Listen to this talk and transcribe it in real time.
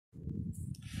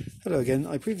Hello again.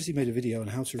 I previously made a video on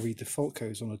how to read the fault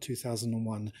codes on a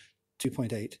 2001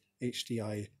 2.8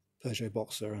 HDI Peugeot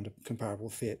Boxer and a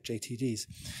comparable Fiat JTDs.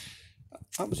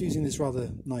 I was using this rather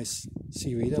nice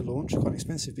C-reader, Launch, quite an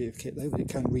expensive bit of kit though, but it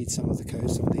can read some of the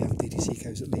codes, some of the DTC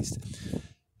codes at least.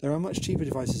 There are much cheaper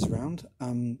devices around,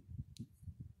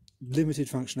 limited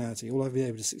functionality. All I've been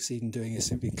able to succeed in doing is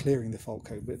simply clearing the fault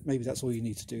code, but maybe that's all you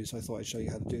need to do, so I thought I'd show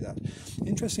you how to do that.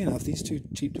 Interestingly enough, these two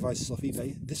cheap devices off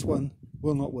eBay, this one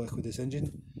will not work with this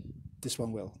engine, this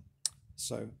one will.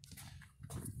 So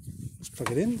let's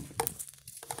plug it in.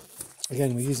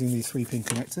 Again, we're using the 3-pin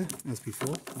connector as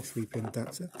before, the 3-pin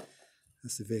adapter.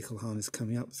 That's the vehicle harness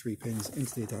coming up, 3 pins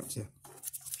into the adapter.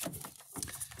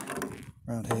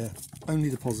 Around here, only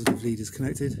the positive lead is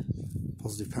connected,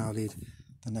 positive power lead,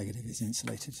 the negative is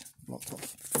insulated, blocked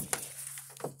off.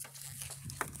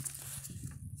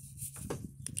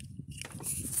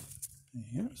 There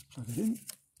you go, let's plug it in.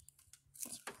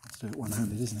 Let's do it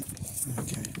one-handed, isn't it?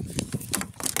 Okay.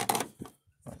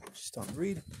 Right, start to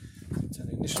read. Turn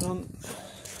the ignition on.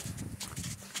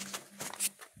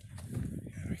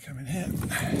 Here we come in here.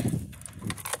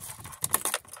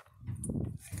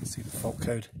 You can see the fault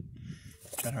code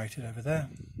generated over there,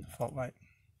 fault light.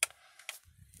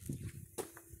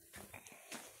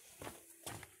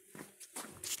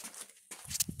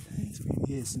 Okay, it's been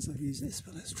years since I've used this,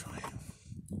 but let's try it.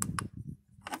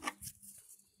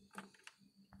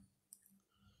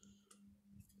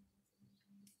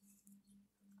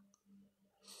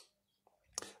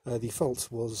 The fault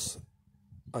was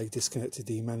I disconnected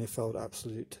the manifold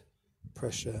absolute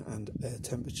pressure and air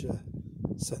temperature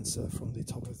sensor from the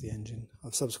top of the engine.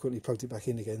 I've subsequently plugged it back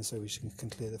in again so we can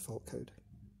clear the fault code.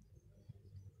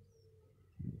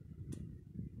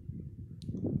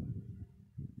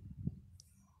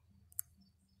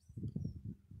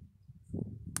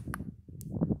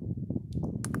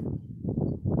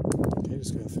 Okay,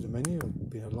 just going through the menu. It's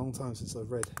been a long time since I've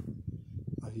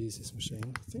used this machine,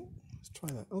 I think. Let's try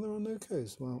that. Oh, there are no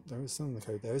codes. Well, there is some of the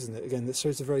code there, isn't it? Again, that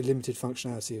shows the very limited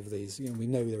functionality of these. You know, we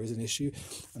know there is an issue.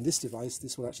 And this device,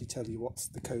 this will actually tell you what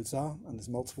the codes are. And there's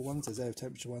multiple ones. There's air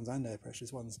temperature ones and air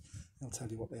pressures ones. It'll tell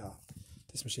you what they are.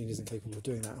 This machine isn't capable of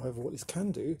doing that. However, what this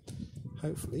can do,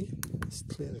 hopefully, is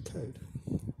clear the code.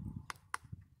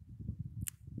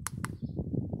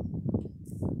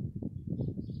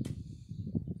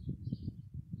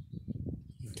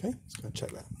 Okay, let's go and check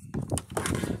that.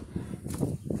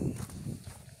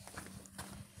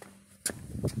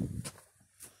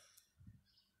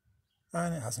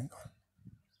 And it hasn't gone.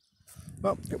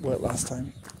 Well, it worked last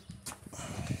time.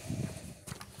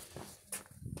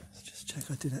 Let's just check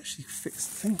I did actually fix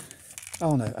the thing.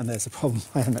 Oh no, and there's a problem.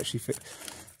 I haven't actually fixed.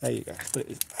 There you go. But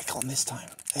it's back on this time.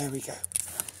 There we go.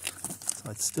 So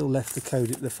I'd still left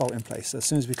the fault in place. So as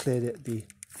soon as we cleared it, the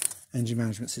engine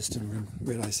management system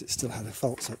realised it still had a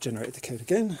fault, so it generated the code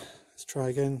again. Let's try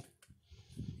again.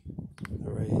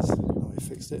 Erase. Now we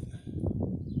fixed it.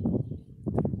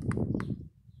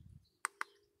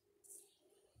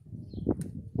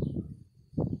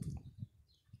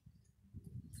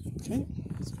 Okay,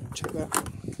 let's go and check that.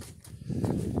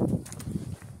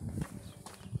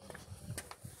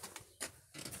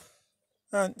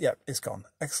 And yeah, it's gone.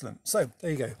 Excellent. So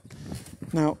there you go.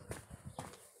 Now,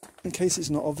 in case it's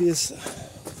not obvious,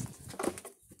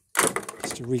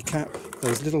 just to recap,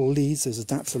 those little leads, those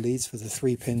adapter leads for the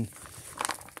 3-pin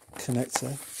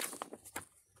connector.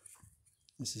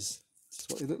 This is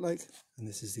what they look like, and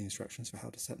this is the instructions for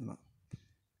how to set them up.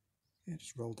 Yeah,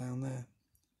 just roll down there.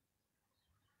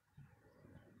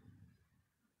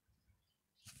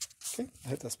 Okay, I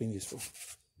hope that's been useful.